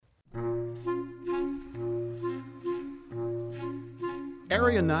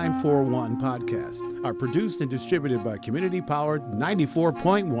Area 941 podcasts are produced and distributed by community-powered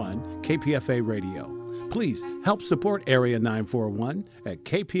 94.1 KPFA Radio. Please help support Area 941 at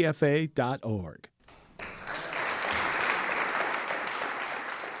kpfa.org.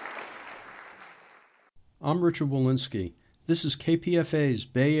 I'm Richard Walensky. This is KPFA's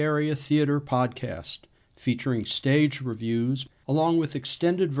Bay Area Theater Podcast, featuring stage reviews along with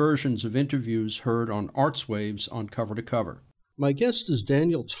extended versions of interviews heard on Arts Waves on Cover to Cover. My guest is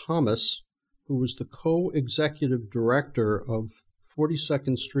Daniel Thomas, who was the co-executive director of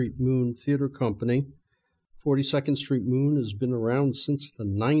 42nd Street Moon Theater Company. 42nd Street Moon has been around since the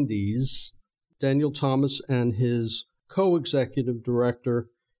 90s. Daniel Thomas and his co-executive director,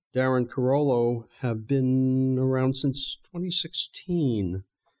 Darren Carollo, have been around since 2016.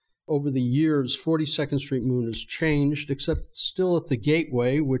 Over the years, 42nd Street Moon has changed, except still at the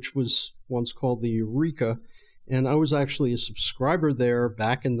Gateway, which was once called the Eureka. And I was actually a subscriber there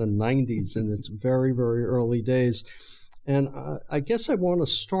back in the 90s, in its very, very early days. And I guess I want to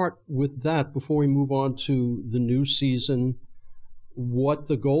start with that before we move on to the new season, what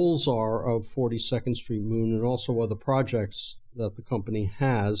the goals are of 42nd Street Moon and also other projects that the company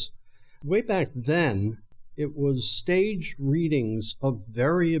has. Way back then, it was staged readings of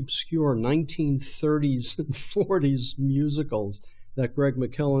very obscure 1930s and 40s musicals that Greg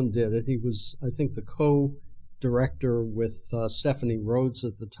McKellen did. And he was, I think, the co-director with Stephanie Rhodes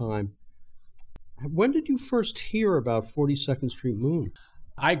at the time. When did you first hear about 42nd Street Moon?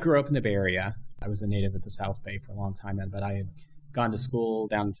 I grew up in the Bay Area. I was a native of the South Bay for a long time, but I had gone to school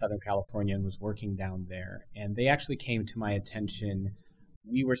down in Southern California and was working down there. And they actually came to my attention.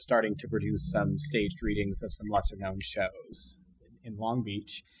 We were starting to produce some staged readings of some lesser-known shows in Long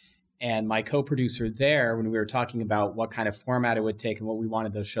Beach. And my co-producer there, when we were talking about what kind of format it would take and what we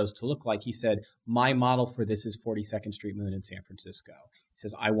wanted those shows to look like, he said, my model for this is 42nd Street Moon in San Francisco. He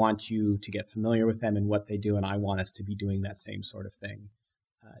says, I want you to get familiar with them and what they do, and I want us to be doing that same sort of thing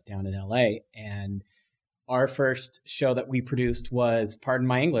down in L.A. And our first show that we produced was Pardon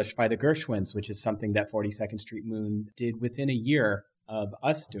My English by the Gershwins, which is something that 42nd Street Moon did within a year of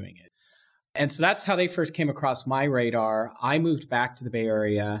us doing it. And so that's how they first came across my radar. I moved back to the Bay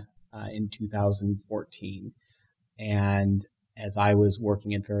Area in 2014. And as I was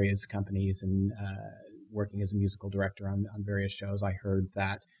working at various companies and working as a musical director on various shows, I heard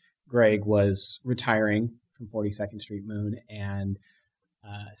that Greg was retiring from 42nd Street Moon, and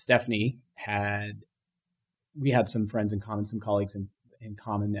Stephanie we had some friends in common, some colleagues in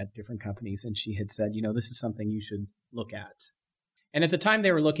common at different companies, and she had said, this is something you should look at. And at the time,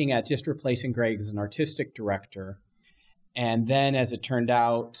 they were looking at just replacing Greg as an artistic director. And then, as it turned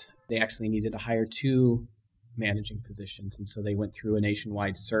out, they actually needed to hire 2 managing positions. And so they went through a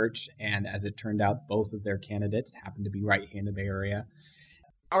nationwide search. And as it turned out, both of their candidates happened to be right here in the Bay Area.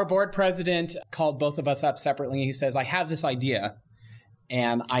 Our board president called both of us up separately. And he says, I have this idea,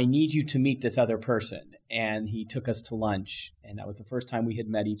 and I need you to meet this other person. And he took us to lunch. And that was the first time we had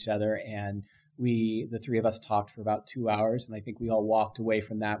met each other. And the 3 of us talked for about 2 hours. And I think we all walked away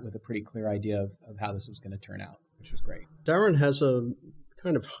from that with a pretty clear idea of how this was going to turn out, which was great. Darren has a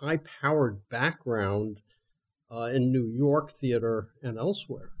kind of high-powered background in New York theater and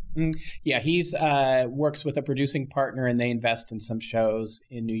elsewhere. Yeah, he's works with a producing partner, and they invest in some shows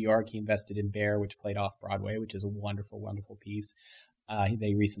in New York. He invested in Bear, which played off-Broadway, which is a wonderful, wonderful piece.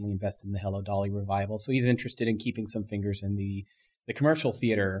 They recently invested in the Hello Dolly revival. So he's interested in keeping some fingers in the commercial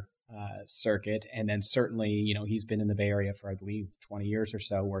theater circuit. And then certainly, he's been in the Bay Area for, I believe, 20 years or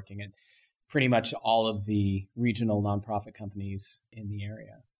so, working at pretty much all of the regional nonprofit companies in the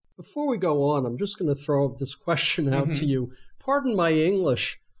area. Before we go on, I'm just going to throw this question out to you. Pardon my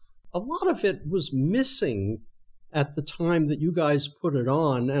English. A lot of it was missing at the time that you guys put it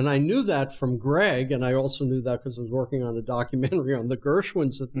on. And I knew that from Greg, and I also knew that because I was working on a documentary on the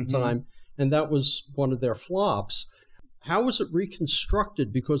Gershwins at the time, and that was one of their flops. How was it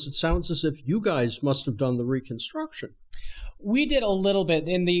reconstructed? Because it sounds as if you guys must have done the reconstruction. We did a little bit.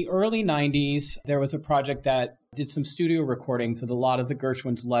 In the early 90s, there was a project that did some studio recordings of a lot of the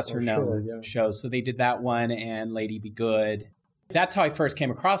Gershwins' lesser-known shows. So they did that one and Lady Be Good. That's how I first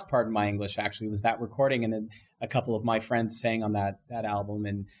came across Pardon My English, actually, was that recording. And then a couple of my friends sang on that album.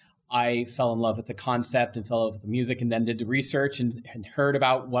 And I fell in love with the concept and fell in love with the music, and then did the research and heard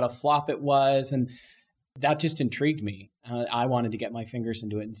about what a flop it was. And that just intrigued me. I wanted to get my fingers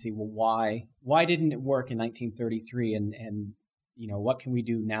into it and see, well, why didn't it work in 1933? And what can we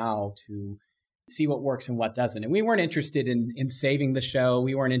do now to see what works and what doesn't? And we weren't interested in saving the show.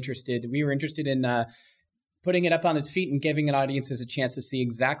 We were interested in putting it up on its feet and giving an audiences a chance to see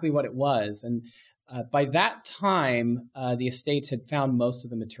exactly what it was. And By that time, the estates had found most of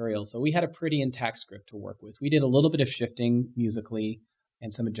the material, so we had a pretty intact script to work with. We did a little bit of shifting musically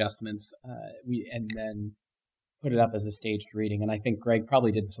and some adjustments, and then put it up as a staged reading. And I think Greg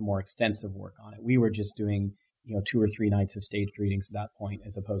probably did some more extensive work on it. We were just doing 2 or 3 nights of staged readings at that point,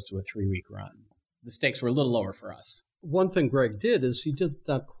 as opposed to a 3-week run. The stakes were a little lower for us. One thing Greg did is he did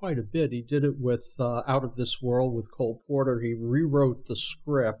that quite a bit. He did it with Out of This World with Cole Porter. He rewrote the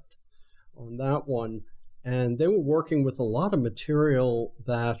script on that one, and they were working with a lot of material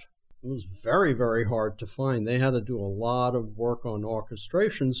that was very, very hard to find. They had to do a lot of work on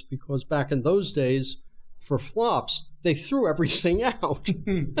orchestrations because back in those days, for flops, they threw everything out.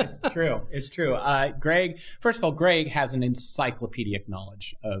 It's true. It's true. Greg, first of all, Greg has an encyclopedic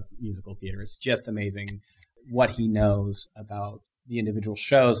knowledge of musical theater. It's just amazing what he knows about the individual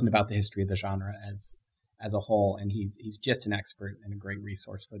shows and about the history of the genre as a whole. And he's just an expert and a great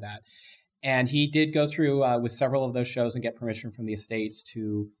resource for that. And he did go through with several of those shows and get permission from the estates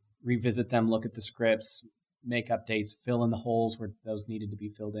to revisit them, look at the scripts, make updates, fill in the holes where those needed to be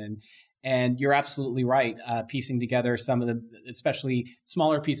filled in. And you're absolutely right. Piecing together some of the, especially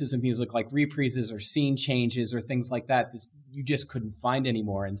smaller pieces of music like reprises or scene changes or things like that, you just couldn't find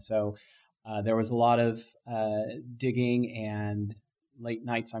anymore. And so there was a lot of digging and late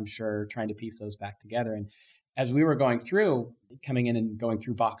nights, I'm sure, trying to piece those back together. And as we were coming in and going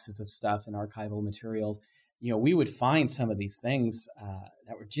through boxes of stuff and archival materials, we would find some of these things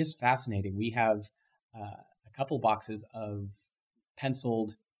that were just fascinating. We have a couple boxes of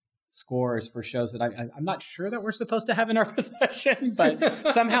penciled scores for shows that I'm not sure that we're supposed to have in our possession, but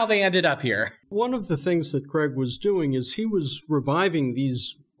somehow they ended up here. One of the things that Greg was doing is he was reviving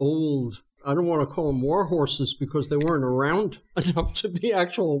these old, I don't want to call them war horses because they weren't around enough to be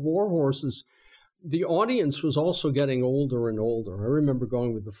actual war horses. The audience was also getting older and older. I remember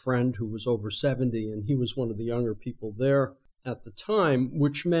going with a friend who was over 70, and he was one of the younger people there at the time,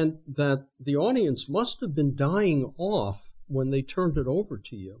 which meant that the audience must have been dying off when they turned it over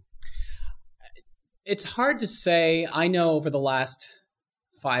to you. It's hard to say. I know over the last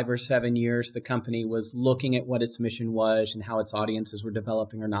 5 or 7 years, the company was looking at what its mission was and how its audiences were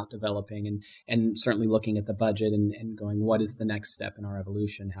developing or not developing, and certainly looking at the budget and going, what is the next step in our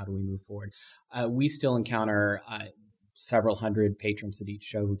evolution? How do we move forward? We still encounter several hundred patrons at each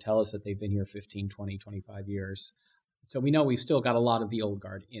show who tell us that they've been here 15, 20, 25 years. So we know we've still got a lot of the old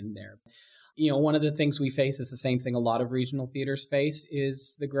guard in there. One of the things we face is the same thing a lot of regional theaters face,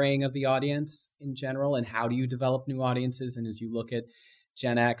 is the graying of the audience in general. And how do you develop new audiences? And as you look at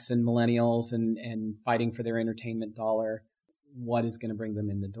Gen X and millennials and fighting for their entertainment dollar, what is going to bring them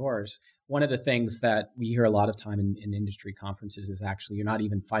in the doors? One of the things that we hear a lot of time in industry conferences is actually you're not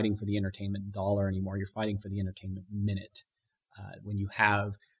even fighting for the entertainment dollar anymore. You're fighting for the entertainment minute. When you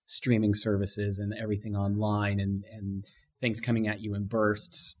have streaming services and everything online and things coming at you in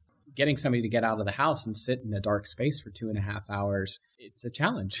bursts, getting somebody to get out of the house and sit in a dark space for 2.5 hours, it's a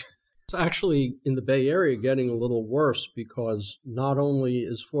challenge. It's actually in the Bay Area getting a little worse because not only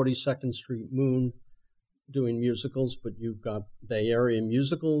is 42nd Street Moon doing musicals, but you've got Bay Area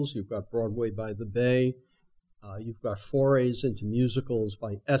musicals, you've got Broadway by the Bay, you've got forays into musicals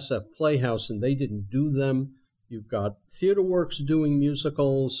by SF Playhouse, and they didn't do them. You've got TheaterWorks doing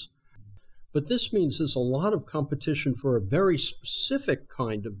musicals. But this means there's a lot of competition for a very specific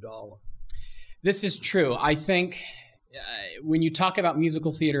kind of dollar. This is true. I think when you talk about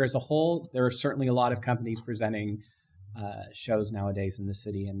musical theater as a whole, there are certainly a lot of companies presenting shows nowadays in the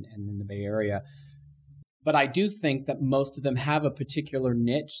city and in the Bay Area. But I do think that most of them have a particular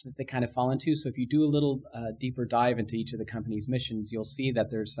niche that they kind of fall into. So if you do a little deeper dive into each of the company's missions, you'll see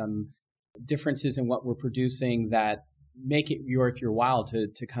that there's some differences in what we're producing that make it worth your while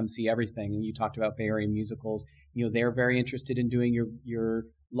to come see everything. And you talked about Bay Area musicals. They're very interested in doing your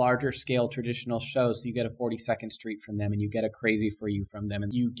larger scale traditional shows. So you get a 42nd Street from them, and you get a Crazy for You from them,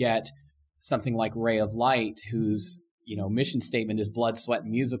 and you get something like Ray of Light, whose mission statement is blood, sweat,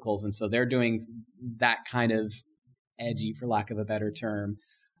 and musicals. And so they're doing that kind of edgy, for lack of a better term,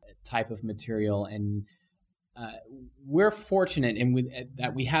 type of material. And we're fortunate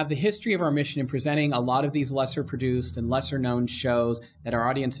that we have the history of our mission in presenting a lot of these lesser produced and lesser known shows that our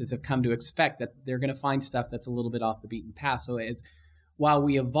audiences have come to expect, that they're going to find stuff that's a little bit off the beaten path. So while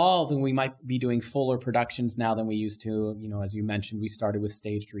we evolve and we might be doing fuller productions now than we used to, as you mentioned, we started with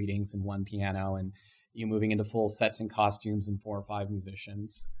staged readings and one piano and moving into full sets and costumes and 4 or 5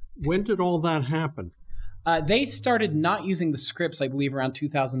 musicians. When did all that happen? They started not using the scripts, I believe, around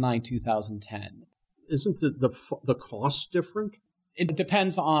 2009, 2010. Isn't the cost different? It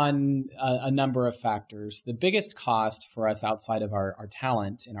depends on a number of factors. The biggest cost for us outside of our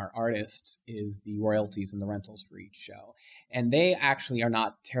talent and our artists is the royalties and the rentals for each show. And they actually are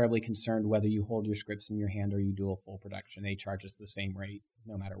not terribly concerned whether you hold your scripts in your hand or you do a full production. They charge us the same rate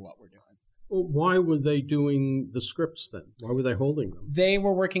no matter what we're doing. Well, why were they doing the scripts then? Why were they holding them? They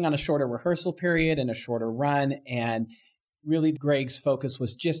were working on a shorter rehearsal period and a shorter run, and really, Greg's focus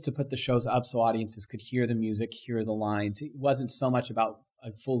was just to put the shows up so audiences could hear the music, hear the lines. It wasn't so much about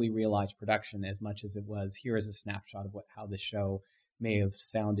a fully realized production as much as it was, here is a snapshot of how the show may have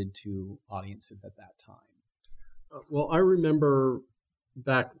sounded to audiences at that time. Well, I remember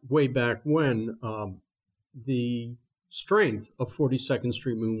way back when the strength of 42nd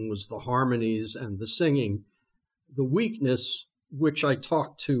Street Moon was the harmonies and the singing. The weakness, which I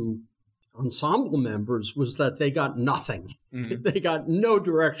talked to ensemble members, was that they got nothing. Mm-hmm. They got no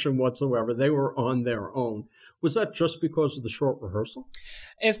direction whatsoever. They were on their own. Was that just because of the short rehearsal?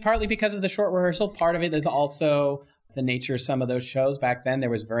 It's partly because of the short rehearsal. Part of it is also the nature of some of those shows. Back then, there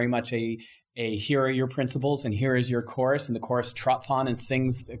was very much a here are your principals and here is your chorus, and the chorus trots on and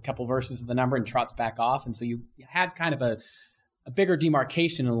sings a couple verses of the number and trots back off. And so you had kind of a bigger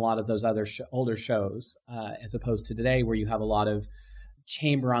demarcation in a lot of those other older shows, as opposed to today where you have a lot of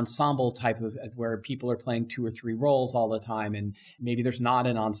chamber ensemble type of where people are playing 2 or 3 roles all the time, and maybe there's not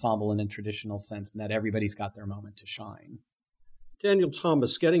an ensemble in a traditional sense, and that everybody's got their moment to shine. Daniel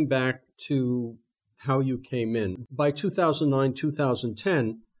Thomas, getting back to how you came in, by 2009,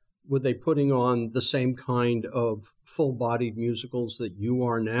 2010, were they putting on the same kind of full-bodied musicals that you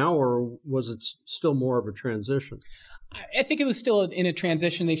are now, or was it still more of a transition? I think it was still in a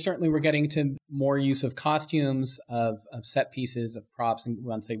transition. They certainly were getting to more use of costumes, of set pieces, of props, and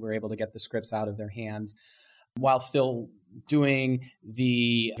once they were able to get the scripts out of their hands, while still doing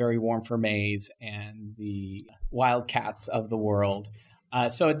the Very Warm for Maze and the Wildcats of the world.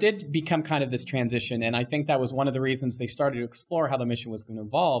 So it did become kind of this transition, and I think that was one of the reasons they started to explore how the mission was going to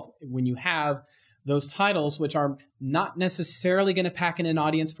evolve. When you have those titles, which are not necessarily going to pack in an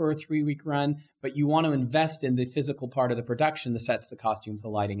audience for a 3-week run, but you want to invest in the physical part of the production, the sets, the costumes, the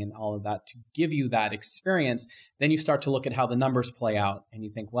lighting, and all of that to give you that experience, then you start to look at how the numbers play out, and you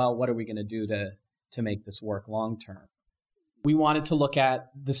think, well, what are we going to do to make this work long term? We wanted to look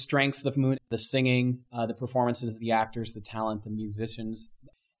at the strengths of Moon, the singing, the performances of the actors, the talent, the musicians,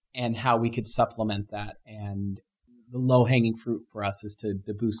 and how we could supplement that. And the low-hanging fruit for us is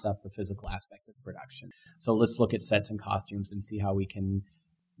to boost up the physical aspect of the production. So let's look at sets and costumes and see how we can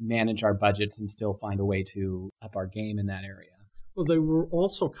manage our budgets and still find a way to up our game in that area. Well, they were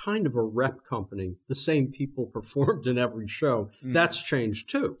also kind of a rep company. The same people performed in every show. Mm. That's changed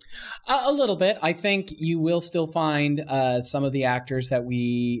too. A little bit. I think you will still find some of the actors that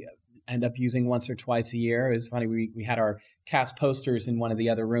we end up using once or twice a year. It was funny. We had our cast posters in one of the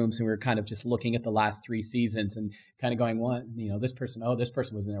other rooms, and we were kind of just looking at the last 3 seasons and kind of going, well, this person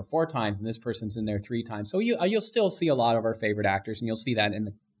was in there 4 times, and this person's in there 3 times. So you'll still see a lot of our favorite actors, and you'll see that in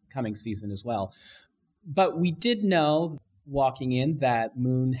the coming season as well. But we did know, walking in, that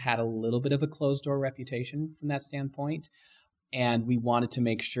Moon had a little bit of a closed door reputation from that standpoint. And we wanted to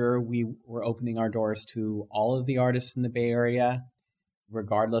make sure we were opening our doors to all of the artists in the Bay Area,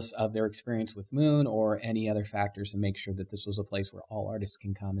 regardless of their experience with Moon or any other factors, and make sure that this was a place where all artists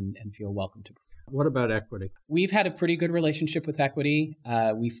can come and feel welcome to perform. What about Equity? We've had a pretty good relationship with Equity.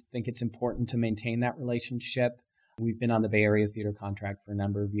 We think it's important to maintain that relationship. We've been on the Bay Area Theater contract for a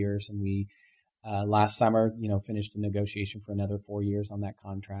number of years, and we last summer, finished a negotiation for another 4 years on that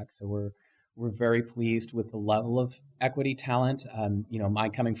contract. So we're very pleased with the level of Equity talent. My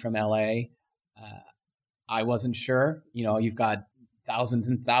coming from LA, I wasn't sure. You've got thousands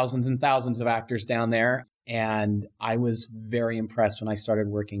and thousands and thousands of actors down there, and I was very impressed when I started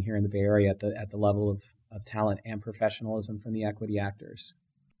working here in the Bay Area at the level of talent and professionalism from the Equity actors.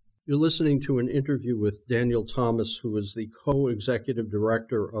 You're listening to an interview with Daniel Thomas, who is the co-executive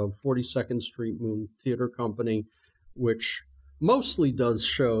director of 42nd Street Moon Theater Company, which mostly does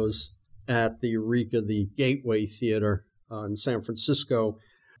shows at the Eureka, the Gateway Theater in San Francisco.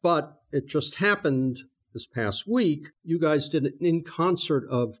 But it just happened this past week, you guys did an in-concert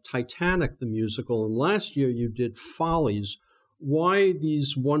of Titanic, the musical, and last year you did Follies. Why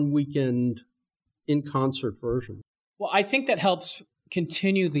these one-weekend in-concert versions? Well, I think that helps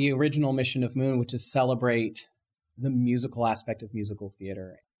continue the original mission of Moon, which is celebrate the musical aspect of musical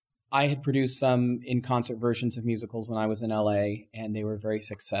theater. I had produced some in-concert versions of musicals when I was in LA, and they were very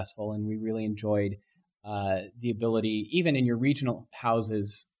successful, and we really enjoyed the ability, even in your regional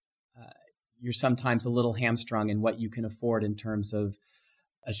houses, you're sometimes a little hamstrung in what you can afford in terms of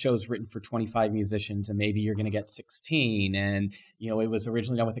a show's written for 25 musicians and maybe you're going to get 16. And, it was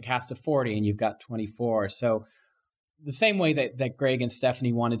originally done with a cast of 40 and you've got 24. So the same way that Greg and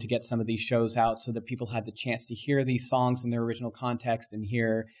Stephanie wanted to get some of these shows out so that people had the chance to hear these songs in their original context and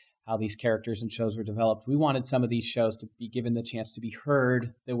hear how these characters and shows were developed, we wanted some of these shows to be given the chance to be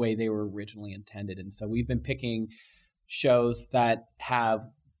heard the way they were originally intended. And so we've been picking shows that have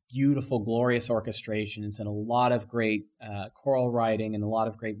beautiful, glorious orchestrations and a lot of great choral writing and a lot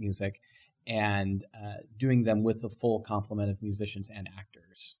of great music, and doing them with the full complement of musicians and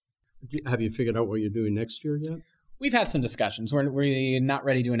actors. Have you figured out what you're doing next year yet? We've had some discussions. We're not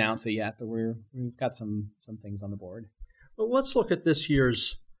ready to announce it yet, but we've got some things on the board. Well, let's look at this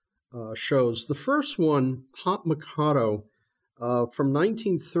year's shows. The first one, Hot Mikado, from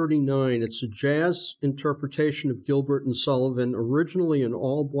 1939. It's a jazz interpretation of Gilbert and Sullivan, originally an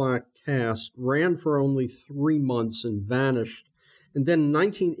all-black cast, ran for only 3 months and vanished. And then in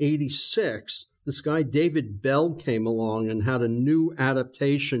 1986, this guy David Bell came along and had a new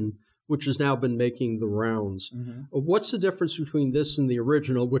adaptation, which has now been making the rounds. Mm-hmm. What's the difference between this and the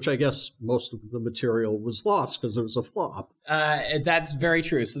original, which I guess most of the material was lost because it was a flop? That's very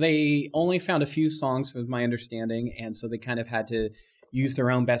true. So they only found a few songs, from my understanding, and so they kind of had to use their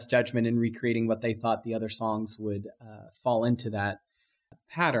own best judgment in recreating what they thought the other songs would fall into that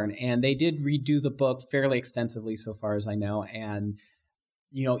pattern. And they did redo the book fairly extensively, so far as I know. And,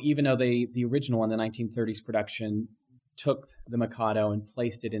 even though the original one, the 1930s production, took the Mikado and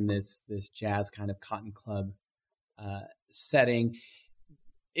placed it in this jazz kind of cotton club setting,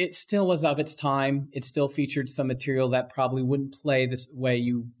 it still was of its time. It still featured some material that probably wouldn't play this way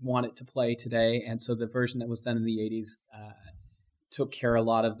you want it to play today. And so the version that was done in the 80s took care of a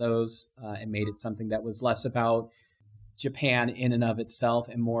lot of those and made it something that was less about Japan in and of itself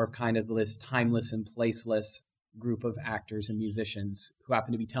and more of kind of this timeless and placeless group of actors and musicians who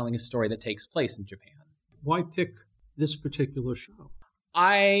happen to be telling a story that takes place in Japan. Why pick this particular show?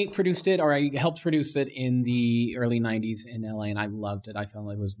 I produced it, or I helped produce it in the early 90s in LA, and I loved it. I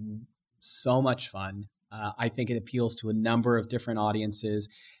felt it was so much fun. I think it appeals to a number of different audiences.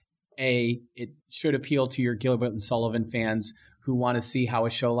 It should appeal to your Gilbert and Sullivan fans who want to see how a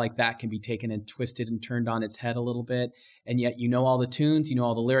show like that can be taken and twisted and turned on its head a little bit. And yet all the tunes,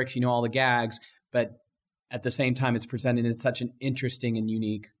 all the lyrics, all the gags, but at the same time, it's presented in such an interesting and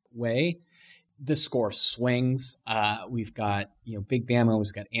unique way. The score swings. We've got, big band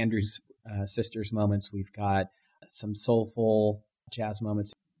moments. We've got Andrew's Sisters moments. We've got some soulful jazz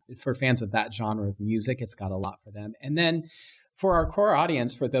moments. For fans of that genre of music, it's got a lot for them. And then for our core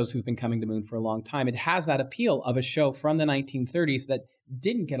audience, for those who've been coming to Moon for a long time, it has that appeal of a show from the 1930s that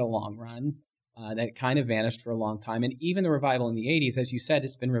didn't get a long run, that kind of vanished for a long time. And even the revival in the 80s, as you said,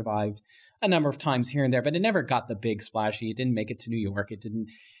 it's been revived a number of times here and there, but it never got the big splashy. It didn't make it to New York. It didn't.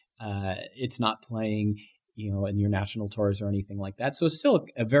 It's not playing, in your national tours or anything like that. So it's still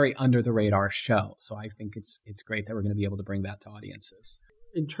a very under the radar show. So I think it's great that we're going to be able to bring that to audiences.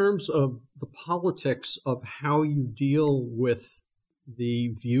 In terms of the politics of how you deal with the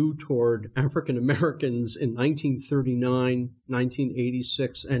view toward African Americans in 1939,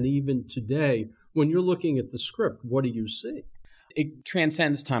 1986, and even today, when you're looking at the script, what do you see? It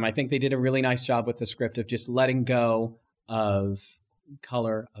transcends time. I think they did a really nice job with the script of just letting go of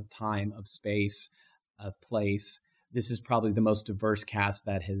color, of time, of space, of place. This is probably the most diverse cast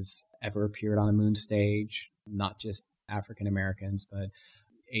that has ever appeared on a Moon stage, not just African Americans, but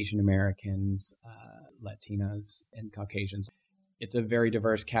Asian Americans, Latinas, and Caucasians. It's a very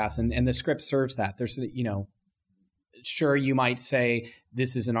diverse cast, and the script serves that. There's, sure, you might say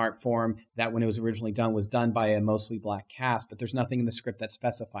this is an art form that when it was originally done was done by a mostly black cast, but there's nothing in the script that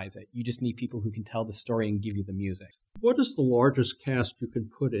specifies it. You just need people who can tell the story and give you the music. What is the largest cast you can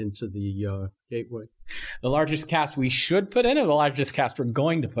put into the Gateway? The largest cast we should put in, or the largest cast we're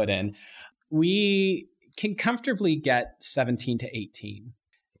going to put in? We can comfortably get 17 to 18,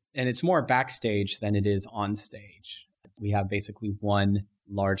 and it's more backstage than it is on stage. We have basically one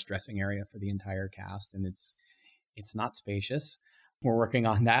large dressing area for the entire cast, and it's not spacious. We're working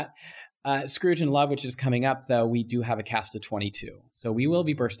on that. Scrooge in Love, which is coming up, though, we do have a cast of 22. So we will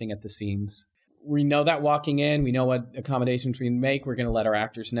be bursting at the seams. We know that walking in, we know what accommodations we make. We're going to let our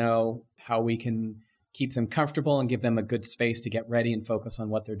actors know how we can keep them comfortable and give them a good space to get ready and focus on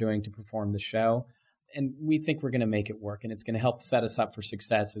what they're doing to perform the show. And we think we're going to make it work, and it's going to help set us up for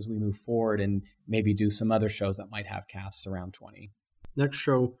success as we move forward and maybe do some other shows that might have casts around 20. Next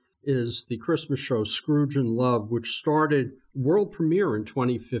show is the Christmas show, Scrooge in Love, which started world premiere in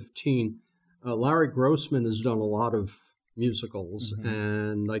 2015. Larry Grossman has done a lot of musicals,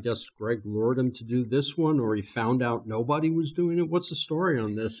 and I guess Greg lured him to do this one, or he found out nobody was doing it. What's the story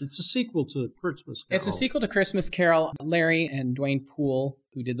on this? It's a sequel to Christmas Carol. It's a sequel to Christmas Carol. Larry and Dwayne Poole,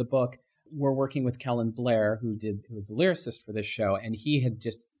 who did the book, were working with Kellen Blair, who was the lyricist for this show, and he had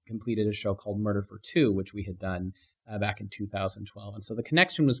just completed a show called Murder for Two, which we had done back in 2012. And so the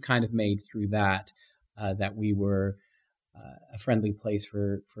connection was kind of made through that we were a friendly place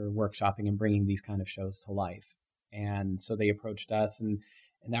for workshopping and bringing these kind of shows to life. And so they approached us, and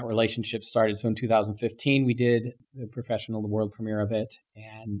that relationship started. So in 2015, we did the world premiere of it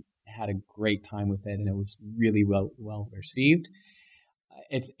and had a great time with it, and it was really well received.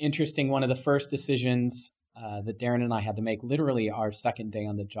 It's interesting, one of the first decisions that Darren and I had to make, literally our second day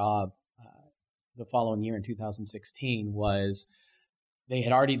on the job the following year in 2016, was they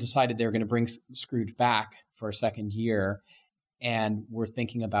had already decided they were going to bring Scrooge back for a second year, and we're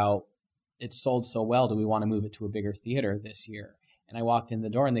thinking about, it's sold so well, do we want to move it to a bigger theater this year? And I walked in the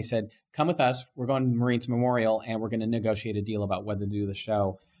door and they said, come with us. We're going to Marines Memorial and we're going to negotiate a deal about whether to do the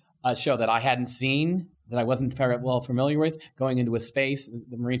show. A show that I hadn't seen, that I wasn't very well familiar with, going into a space,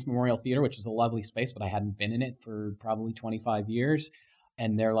 the Marines Memorial Theater, which is a lovely space, but I hadn't been in it for probably 25 years.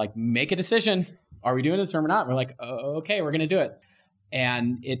 And they're like, make a decision. Are we doing this or not? We're like, oh, okay, we're going to do it.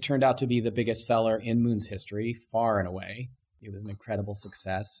 And it turned out to be the biggest seller in Moon's history, far and away. It was an incredible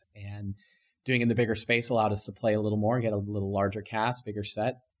success, and doing in the bigger space allowed us to play a little more, get a little larger cast, bigger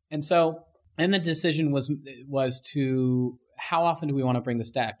set. And the decision was to, how often do we want to bring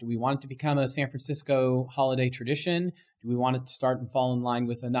this back? Do we want it to become a San Francisco holiday tradition? Do we want it to start and fall in line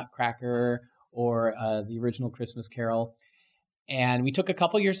with a Nutcracker or the original Christmas Carol? And we took a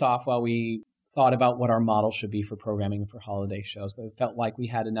couple years off while we thought about what our model should be for programming for holiday shows, but it felt like we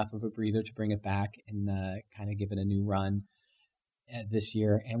had enough of a breather to bring it back and kind of give it a new run this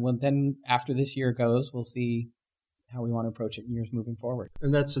year. And then after this year goes, we'll see how we want to approach it in years moving forward.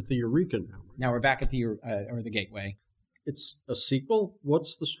 And that's at the Eureka now. Right? Now we're back at the Gateway. It's a sequel.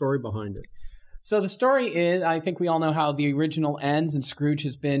 What's the story behind it? So the story is, I think we all know how the original ends, and Scrooge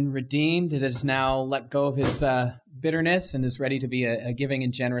has been redeemed. It has now let go of his bitterness and is ready to be a giving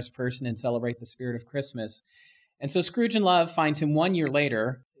and generous person and celebrate the spirit of Christmas. And so Scrooge in Love finds him 1 year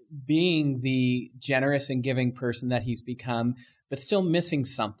later being the generous and giving person that he's become, but still missing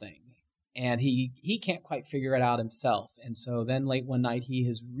something. And he can't quite figure it out himself. And so then late one night, he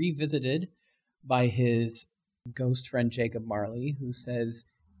is revisited by his ghost friend, Jacob Marley, who says,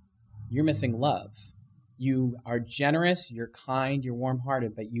 you're missing love. You are generous, you're kind, you're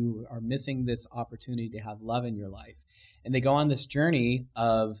warm-hearted, but you are missing this opportunity to have love in your life. And they go on this journey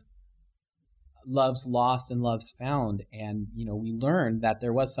of love's lost and love's found. And, we learned that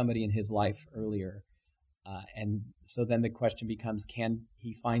there was somebody in his life earlier. And so then the question becomes, can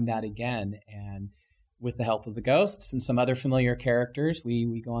he find that again? And with the help of the ghosts and some other familiar characters,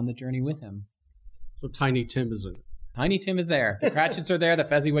 we go on the journey with him. So Tiny Tim is in it. Tiny Tim is there. The Cratchits are there. The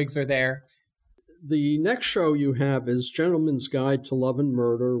Fezziwigs are there. The next show you have is Gentleman's Guide to Love and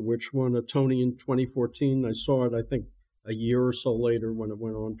Murder, which won a Tony in 2014. I saw it, I think, a year or so later when it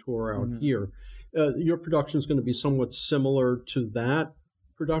went on tour out here. Your production is going to be somewhat similar to that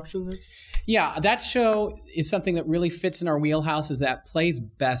production then? Yeah, that show is something that really fits in our wheelhouse, is that plays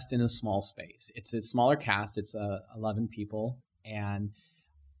best in a small space. It's a smaller cast. It's 11 people and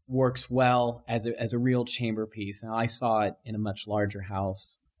works well as a real chamber piece. Now, I saw it in a much larger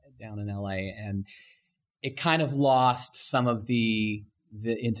house down in LA, and it kind of lost some of the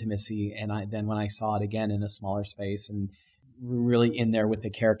intimacy. And then when I saw it again in a smaller space and really in there with the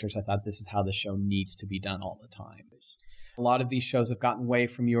characters, I thought this is how the show needs to be done all the time. A lot of these shows have gotten away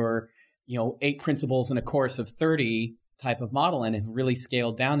from your 8 principals in a course of 30 type of model and have really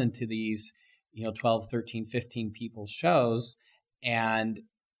scaled down into these 12, 13, 15 people shows, and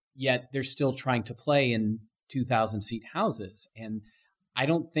yet they're still trying to play in 2,000 seat houses. And I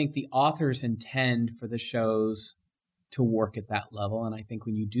don't think the authors intend for the shows to work at that level. And I think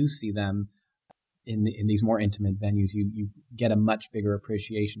when you do see them in these more intimate venues, you get a much bigger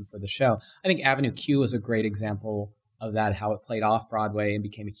appreciation for the show. I think Avenue Q is a great example of that, how it played off Broadway and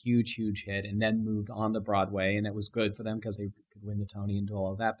became a huge, huge hit and then moved on to Broadway. And it was good for them because they could win the Tony and do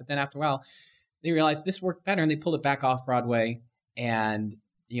all of that. But then after a while, they realized this worked better and they pulled it back off Broadway. And,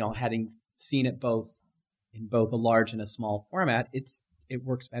 having seen it in both a large and a small format, it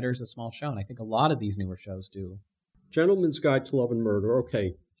works better as a small show. And I think a lot of these newer shows do. Gentleman's Guide to Love and Murder.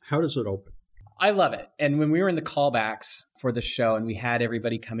 Okay. How does it open? I love it. And when we were in the callbacks for the show and we had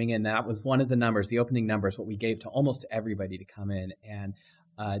everybody coming in, that was one of the numbers, the opening numbers, what we gave to almost everybody to come in. And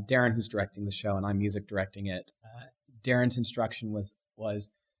Darren, who's directing the show, and I'm music directing it, Darren's instruction was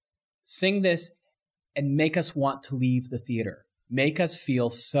sing this and make us want to leave the theater, make us feel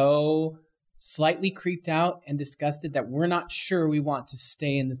so slightly creeped out and disgusted that we're not sure we want to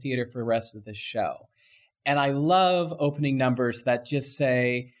stay in the theater for the rest of the show. And I love opening numbers that just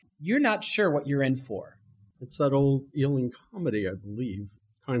say, you're not sure what you're in for. It's that old Ealing comedy, I believe,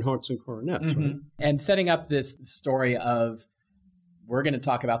 Kind Hearts and Coronets, right? And setting up this story of, we're going to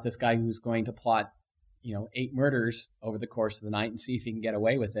talk about this guy who's going to plot, 8 murders over the course of the night and see if he can get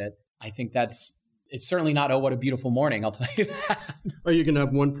away with it. I think it's certainly not, oh, what a beautiful morning, I'll tell you that. Are you going to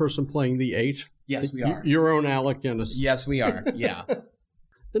have one person playing the 8? Yes, we are. Your own Alec Guinness. Yes, we are. Yeah.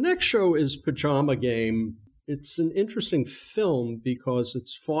 The next show is Pajama Game. It's an interesting film because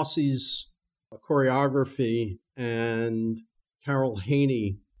it's Fosse's choreography and Carol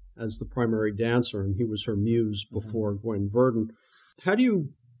Haney as the primary dancer, and he was her muse before Gwen Verdon. How do you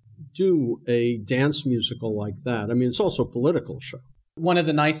do a dance musical like that? I mean, it's also a political show. One of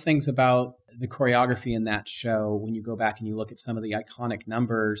the nice things about the choreography in that show, when you go back and you look at some of the iconic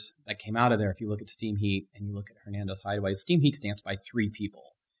numbers that came out of there, if you look at Steam Heat and you look at Hernando's Hideaway, Steam Heat's danced by 3 people.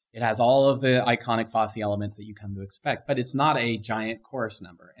 It has all of the iconic Fosse elements that you come to expect, but it's not a giant chorus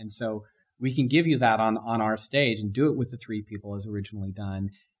number. And so we can give you that on our stage and do it with the 3 people as originally done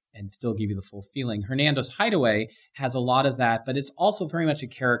and still give you the full feeling. Hernando's Hideaway has a lot of that, but it's also very much a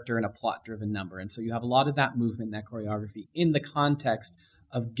character and a plot-driven number. And so you have a lot of that movement, that choreography in the context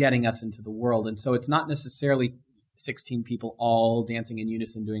of getting us into the world. And so it's not necessarily 16 people all dancing in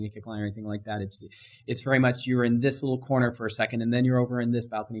unison doing a kick line or anything like that. It's very much you're in this little corner for a second, and then you're over in this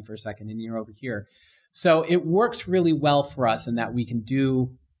balcony for a second, and you're over here. So it works really well for us in that we can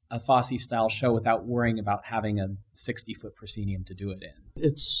do a Fosse-style show without worrying about having a 60-foot proscenium to do it in.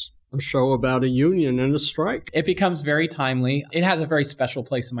 It's a show about a union and a strike. It becomes very timely. It has a very special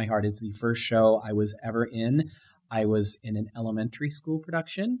place in my heart. It's the first show I was ever in. I was in an elementary school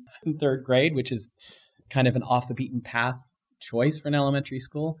production in 3rd grade, which is kind of an off-the-beaten-path choice for an elementary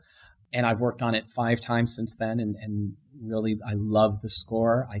school. And I've worked on it 5 times since then, and really I love the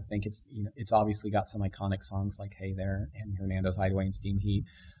score. I think it's obviously got some iconic songs like Hey There and Hernando's Hideaway and Steam Heat.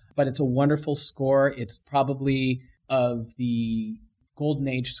 But it's a wonderful score. It's probably of the Golden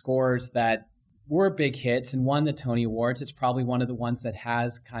Age scores that were big hits and won the Tony Awards. It's probably one of the ones that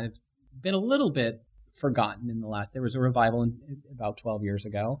has kind of been a little bit forgotten in the last. There was a revival about 12 years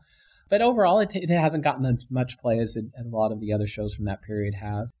ago. But overall, it hasn't gotten as much play as a lot of the other shows from that period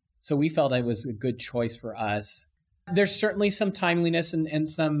have. So we felt it was a good choice for us. There's certainly some timeliness and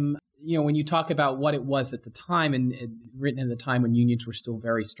some, when you talk about what it was at the time and written at the time when unions were still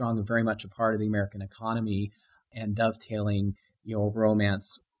very strong and very much a part of the American economy and dovetailing,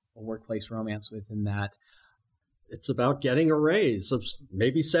 romance, a workplace romance within that. It's about getting a raise of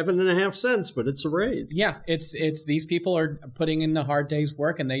maybe 7.5 cents, but it's a raise. Yeah, it's these people are putting in a hard day's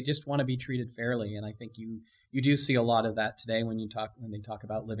work and they just want to be treated fairly. And I think you do see a lot of that today when they talk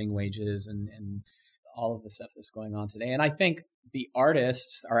about living wages and all of the stuff that's going on today. And I think the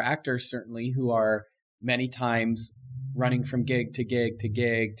artists, our actors certainly, who are many times running from gig to gig to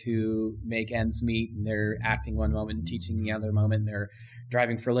gig to make ends meet, and they're acting one moment and teaching the other moment, and they're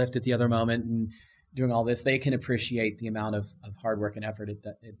driving for Lyft at the other moment and doing all this, they can appreciate the amount of hard work and effort it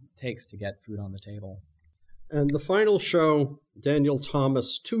takes to get food on the table. And the final show, Daniel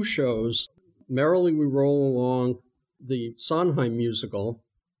Thomas, 2 shows, Merrily We Roll Along, the Sondheim musical,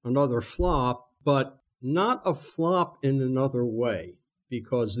 another flop, but not a flop in another way,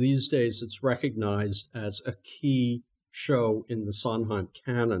 because these days it's recognized as a key show in the Sondheim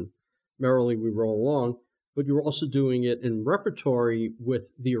canon, Merrily We Roll Along. But you're also doing it in repertory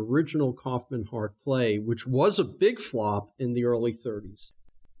with the original Kaufman Hart play, which was a big flop in the early 30s.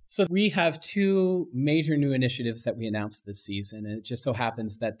 So we have 2 major new initiatives that we announced this season, and it just so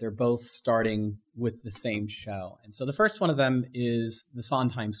happens that they're both starting with the same show. And so the first one of them is the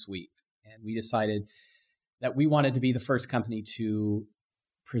Sondheim Sweep. And we decided that we wanted to be the first company to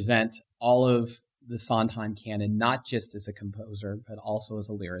present all of the Sondheim canon, not just as a composer, but also as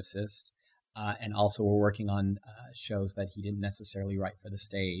a lyricist. And also we're working on shows that he didn't necessarily write for the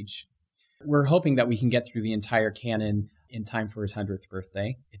stage. We're hoping that we can get through the entire canon in time for his 100th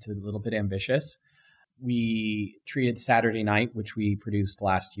birthday. It's a little bit ambitious. We treated Saturday Night, which we produced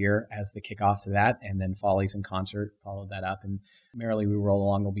last year, as the kickoff to that, and then Follies in Concert followed that up, and Merrily We Roll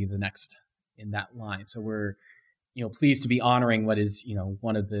Along will be the next in that line. So we're, pleased to be honoring what is,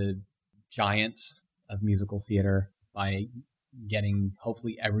 one of the giants of musical theater by getting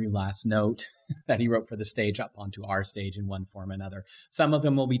hopefully every last note that he wrote for the stage up onto our stage in one form or another. Some of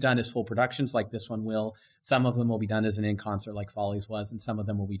them will be done as full productions like this one will. Some of them will be done as an in-concert like Follies was, and some of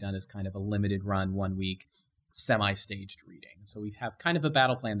them will be done as kind of a limited run, 1 week, semi-staged reading. So we have kind of a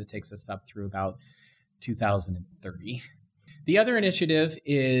battle plan that takes us up through about 2030. The other initiative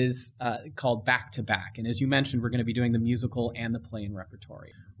is called Back to Back. And as you mentioned, we're going to be doing the musical and the play in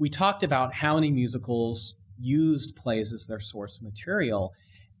repertory. We talked about how many musicals used plays as their source material.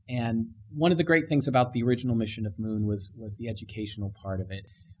 And one of the great things about the original mission of Moon was the educational part of it.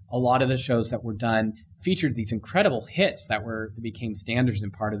 A lot of the shows that were done featured these incredible hits that became standards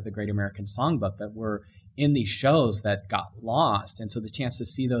and part of the Great American Songbook that were in these shows that got lost. And so the chance to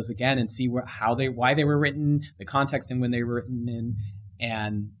see those again and see why they were written, the context and when they were written in,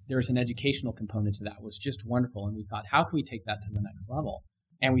 and there was an educational component to that was just wonderful. And we thought, how can we take that to the next level?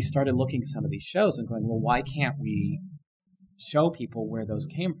 And we started looking at some of these shows and going, well, why can't we show people where those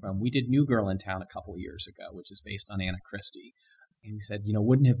came from? We did New Girl in Town a couple of years ago, which is based on Anna Christie. And we said,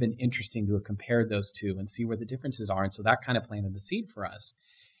 wouldn't it have been interesting to have compared those two and see where the differences are? And so that kind of planted the seed for us.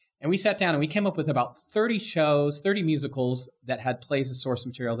 And we sat down and we came up with about 30 shows, 30 musicals that had plays as source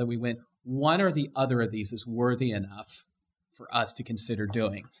material that we went, one or the other of these is worthy enough for us to consider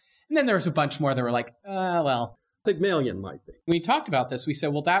doing. And then there was a bunch more that were like, well. Pygmalion might be. When we talked about this, we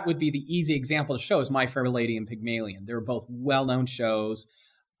said, well, that would be the easy example to show is My Fair Lady and Pygmalion. They're both well-known shows.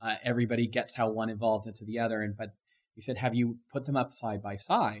 Everybody gets how one evolved into the other. But we said, have you put them up side by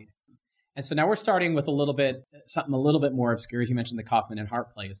side? And so now we're starting with something a little bit more obscure. As you mentioned, the Kaufman and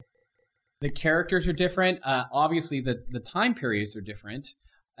Hart plays. The characters are different. Obviously, the time periods are different.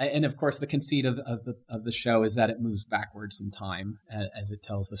 And of course, the conceit of the show is that it moves backwards in time as it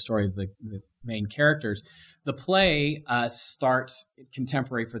tells the story of the main characters. The play starts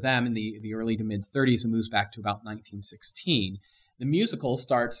contemporary for them in the early to mid 30s and moves back to about 1916. The musical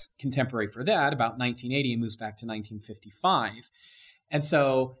starts contemporary for that, about 1980, and moves back to 1955. And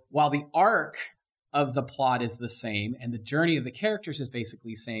so while the arc of the plot is the same and the journey of the characters is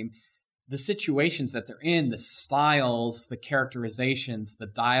basically the same, the situations that they're in, the styles, the characterizations, the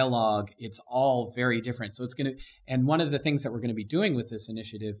dialogue, it's all very different. So and one of the things that we're going to be doing with this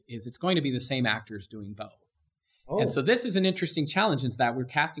initiative is it's going to be the same actors doing both. Oh. And so this is an interesting challenge is that we're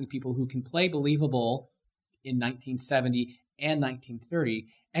casting people who can play believable in 1970 and 1930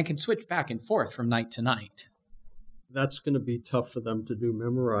 and can switch back and forth from night to night. That's going to be tough for them to do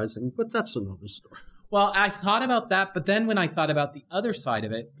memorizing, but that's another story. Well, I thought about that, but then when I thought about the other side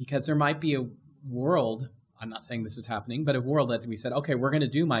of it, because there might be a world, I'm not saying this is happening, but a world that we said, okay, we're going to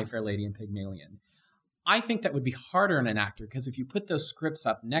do My Fair Lady and Pygmalion. I think that would be harder on an actor because if you put those scripts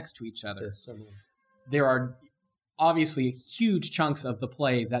up next to each other, there are obviously huge chunks of the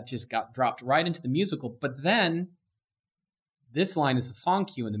play that just got dropped right into the musical, but then this line is a song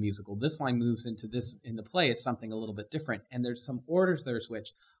cue in the musical. This line moves into this in the play. It's something a little bit different. And there's some orders there's which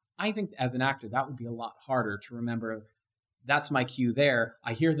I think as an actor, that would be a lot harder to remember. That's my cue there.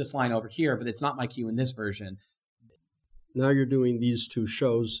 I hear this line over here, but it's not my cue in this version. Now you're doing these two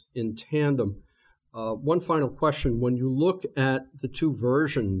shows in tandem. One final question. When you look at the two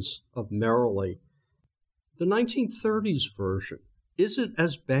versions of Merrily, the 1930s version, is it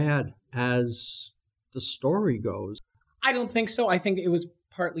as bad as the story goes? I don't think so. I think it was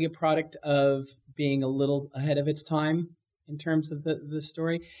partly a product of being a little ahead of its time in terms of the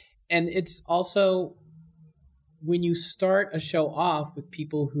story. And it's also when you start a show off with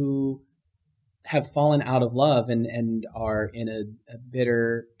people who have fallen out of love and are in a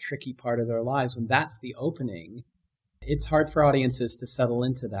bitter, tricky part of their lives, when that's the opening, it's hard for audiences to settle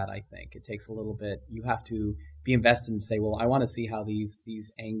into that, I think. It takes a little bit. You have to be invested and say, well, I want to see how these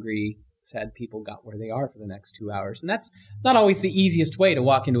angry, sad people got where they are for the next 2 hours. And that's not always the easiest way to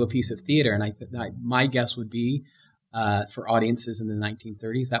walk into a piece of theater. And my guess would be for audiences in the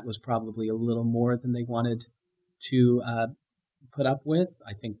 1930s, that was probably a little more than they wanted to put up with.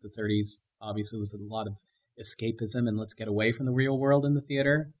 I think the 30s obviously was a lot of escapism and let's get away from the real world in the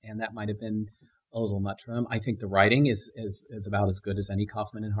theater. And that might have been a little much for them. I think the writing is about as good as any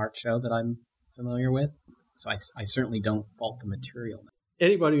Kaufman and Hart show that I'm familiar with. So I certainly don't fault the material.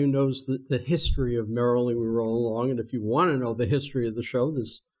 Anybody who knows the history of Merrily We Roll Along, and if you want to know the history of the show,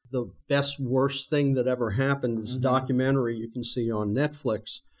 the best, worst thing that ever happened is a documentary you can see on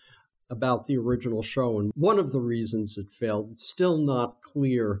Netflix about the original show. And one of the reasons it failed, it's still not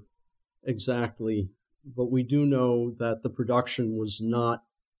clear exactly, but we do know that the production was not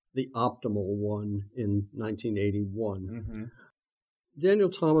the optimal one in 1981. Mm-hmm. Daniel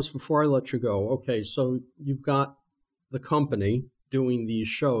Thomas, before I let you go, okay, so you've got the company doing these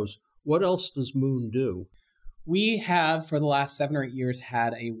shows. What else does Moon do? We have, for the last 7 or 8 years,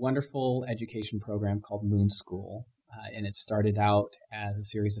 had a wonderful education program called Moon School. And it started out as a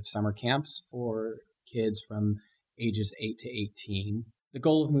series of summer camps for kids from ages 8 to 18. the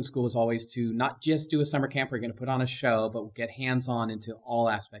goal of Moon School was always to not just do a summer camp, we're going to put on a show, but get hands-on into all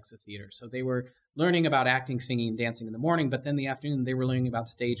aspects of theater. So they were learning about acting, singing, and dancing in the morning, but then in the afternoon they were learning about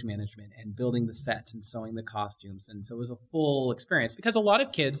stage management and building the sets and sewing the costumes. And so it was a full experience because a lot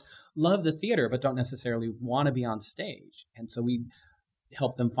of kids love the theater but don't necessarily want to be on stage. And so we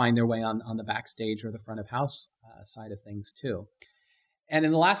help them find their way on the backstage or the front of house side of things too. And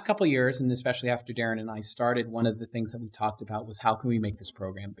in the last couple of years, and especially after Darren and I started, one of the things that we talked about was how can we make this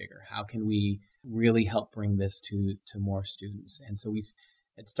program bigger? How can we really help bring this to more students? And so we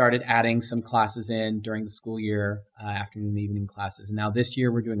had started adding some classes in during the school year, afternoon and evening classes. And now this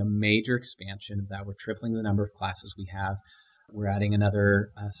year we're doing a major expansion of that. We're tripling the number of classes we have. We're adding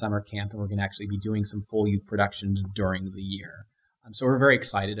another summer camp, and we're going to actually be doing some full youth productions during the year. So we're very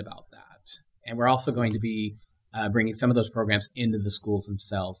excited about that. And we're also going to be bringing some of those programs into the schools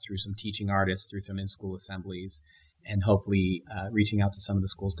themselves through some teaching artists, through some in-school assemblies, and hopefully reaching out to some of the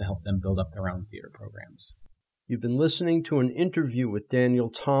schools to help them build up their own theater programs. You've been listening to an interview with Daniel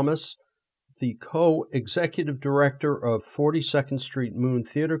Thomas, the co-executive director of 42nd Street Moon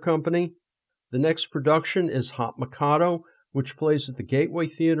Theater Company. The next production is Hot Mikado, which plays at the Gateway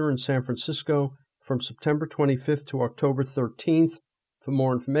Theater in San Francisco from September 25th to October 13th. For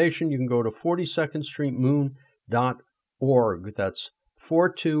more information, you can go to 42ndstreetmoon.org. That's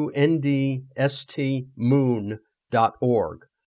 42ndstmoon.org.